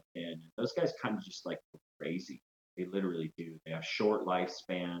their own pen. And those guys kind of just like go crazy. They literally do. They have short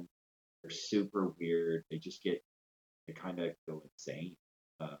lifespan. They're super weird. They kind of go insane.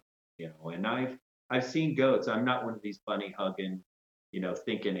 Uh, and I've seen goats. I'm not one of these bunny hugging,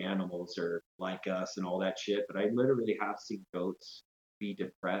 thinking animals are like us and all that shit, but I literally have seen goats be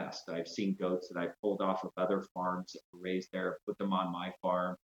depressed. I've seen goats that I've pulled off of other farms that were raised there, put them on my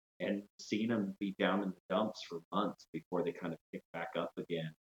farm, and seen them be down in the dumps for months before they kind of pick back up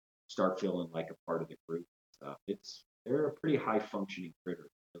again, start feeling like a part of the group. They're a pretty high functioning critter,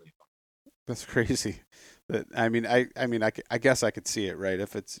 really. That's crazy. I guess I could see it, right?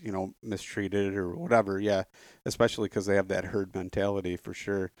 If it's mistreated or whatever, yeah. Especially because they have that herd mentality for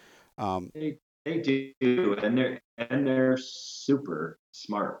sure. Um, They do, and they're super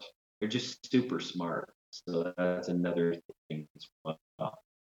smart. They're just super smart. So that's another thing as well.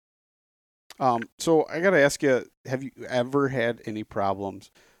 so I gotta ask you, have you ever had any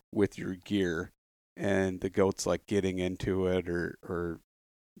problems with your gear and the goats like getting into it, or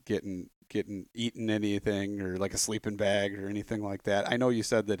getting eaten anything, or like a sleeping bag or anything like that? I know you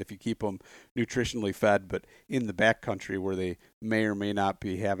said that if you keep them nutritionally fed, but in the backcountry where they may or may not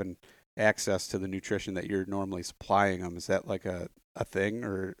be having access to the nutrition that you're normally supplying them. Is that like a thing,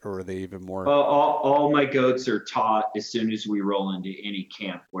 or are they even more? Well, all my goats are taught as soon as we roll into any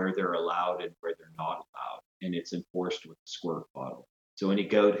camp where they're allowed and where they're not allowed, and it's enforced with a squirt bottle. So any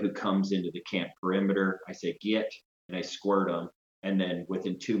goat who comes into the camp perimeter, I say get, and I squirt them, and then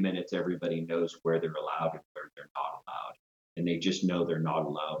within 2 minutes, everybody knows where they're allowed and where they're not allowed, and they just know they're not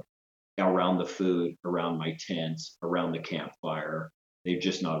allowed around the food, around my tents, around the campfire. They're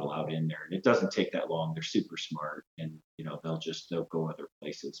just not allowed in there, and it doesn't take that long. They're super smart, and they'll go other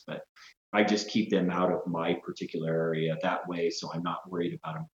places. But I just keep them out of my particular area that way, so I'm not worried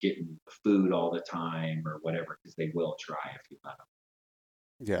about them getting the food all the time or whatever, because they will try if you let them.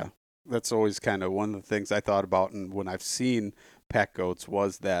 Yeah, that's always kind of one of the things I thought about, and when I've seen pack goats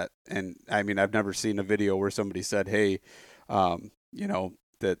was that, and I mean, I've never seen a video where somebody said, hey,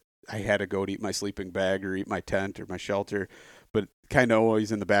 that I had a goat eat my sleeping bag or eat my tent or my shelter, but kind of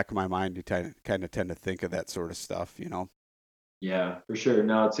always in the back of my mind, you kind of tend to think of that sort of stuff, Yeah, for sure.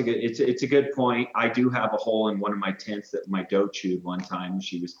 No, it's a good point. I do have a hole in one of my tents that my goat chewed one time.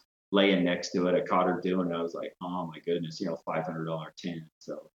 She was laying next to it. I caught her doing it. I was like, oh my goodness, $500 tent.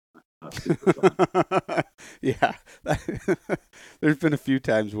 So not super fun. Yeah. There's been a few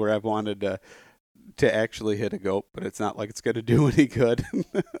times where I've wanted to actually hit a goat, but it's not like it's going to do any good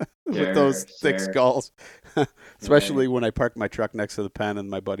with those thick skulls, especially when I parked my truck next to the pen and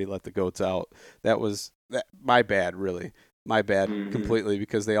my buddy let the goats out. That was my bad, really. My bad completely,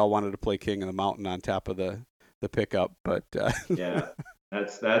 because they all wanted to play King of the Mountain on top of the pickup. But yeah,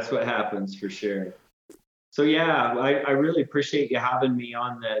 that's what happens for sure. So yeah, I really appreciate you having me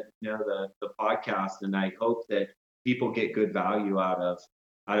on the podcast, and I hope that people get good value out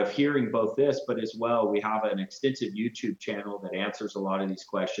of hearing both this, but as well, we have an extensive YouTube channel that answers a lot of these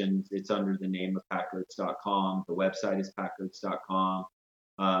questions. It's under the name of packgoats.com. The website is packgoats.com.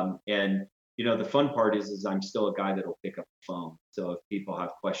 And the fun part is I'm still a guy that'll pick up the phone. So if people have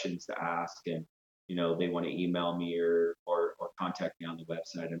questions to ask and, they want to email me or contact me on the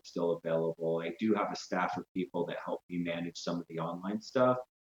website, I'm still available. I do have a staff of people that help me manage some of the online stuff,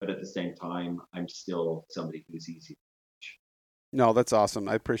 but at the same time, I'm still somebody who's easy to reach. No, that's awesome.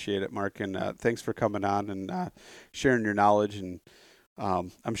 I appreciate it, Mark. And thanks for coming on and sharing your knowledge. And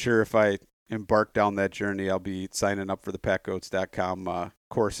I'm sure if I embark down that journey, I'll be signing up for the packgoats.com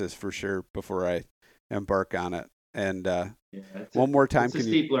courses for sure before I embark on it. And one more time, it's a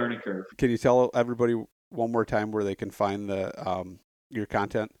steep learning curve. Can you tell everybody one more time where they can find your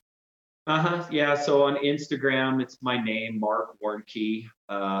content? Yeah. So on Instagram, it's my name, Mark Warnke,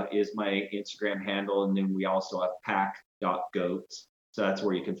 is my Instagram handle, and then we also have pack.goats. So that's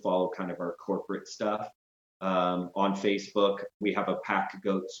where you can follow kind of our corporate stuff. On Facebook, we have a Pack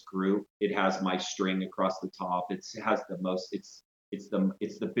Goats group. It has my string across the top. It has the most. It's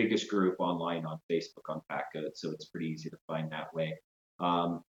the biggest group online on Facebook on Pack Goats, so it's pretty easy to find that way.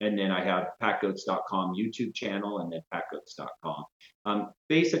 And then I have packgoats.com YouTube channel, and then packgoats.com.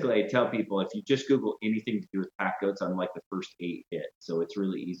 Basically, I tell people if you just Google anything to do with Pack Goats, I'm like the first 8 hits, so it's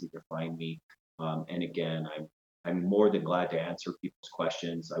really easy to find me. And again, I'm more than glad to answer people's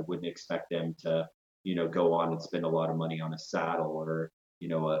questions. I wouldn't expect them to, go on and spend a lot of money on a saddle or,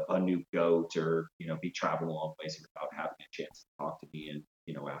 a new goat or, be traveling a long ways without having a chance to talk to me and,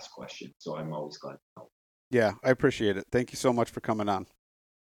 ask questions. So I'm always glad to help. Yeah, I appreciate it. Thank you so much for coming on.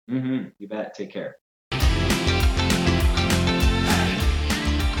 You bet. Take care.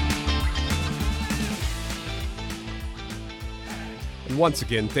 And once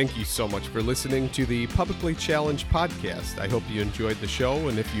again, thank you so much for listening to the Publicly Challenged podcast. I hope you enjoyed the show,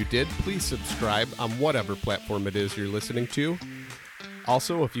 and if you did, please subscribe on whatever platform it is you're listening to.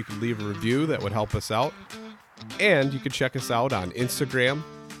 Also, if you could leave a review, that would help us out. And you could check us out on Instagram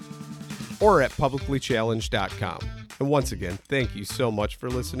or at publiclychallenged.com. And once again, thank you so much for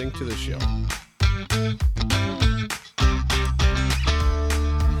listening to the show.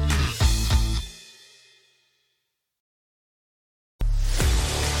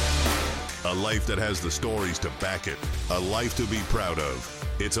 A life that has the stories to back it. A life to be proud of.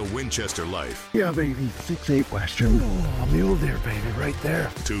 It's a Winchester life. Yeah, baby. 6'8" Western. Oh, mule deer, baby, right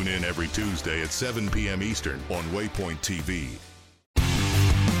there. Tune in every Tuesday at 7 p.m. Eastern on Waypoint TV.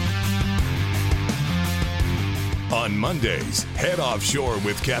 On Mondays, head offshore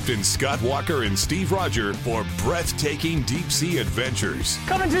with Captain Scott Walker and Steve Roger for breathtaking deep-sea adventures.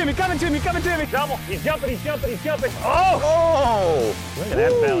 Coming to me. Double. He's jumping. Oh! Look at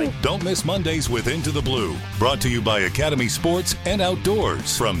that belly. Don't miss Mondays with Into the Blue. Brought to you by Academy Sports and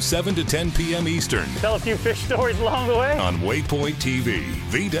Outdoors from 7 to 10 p.m. Eastern. Tell a few fish stories along the way. On Waypoint TV,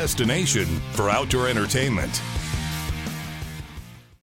 the destination for outdoor entertainment.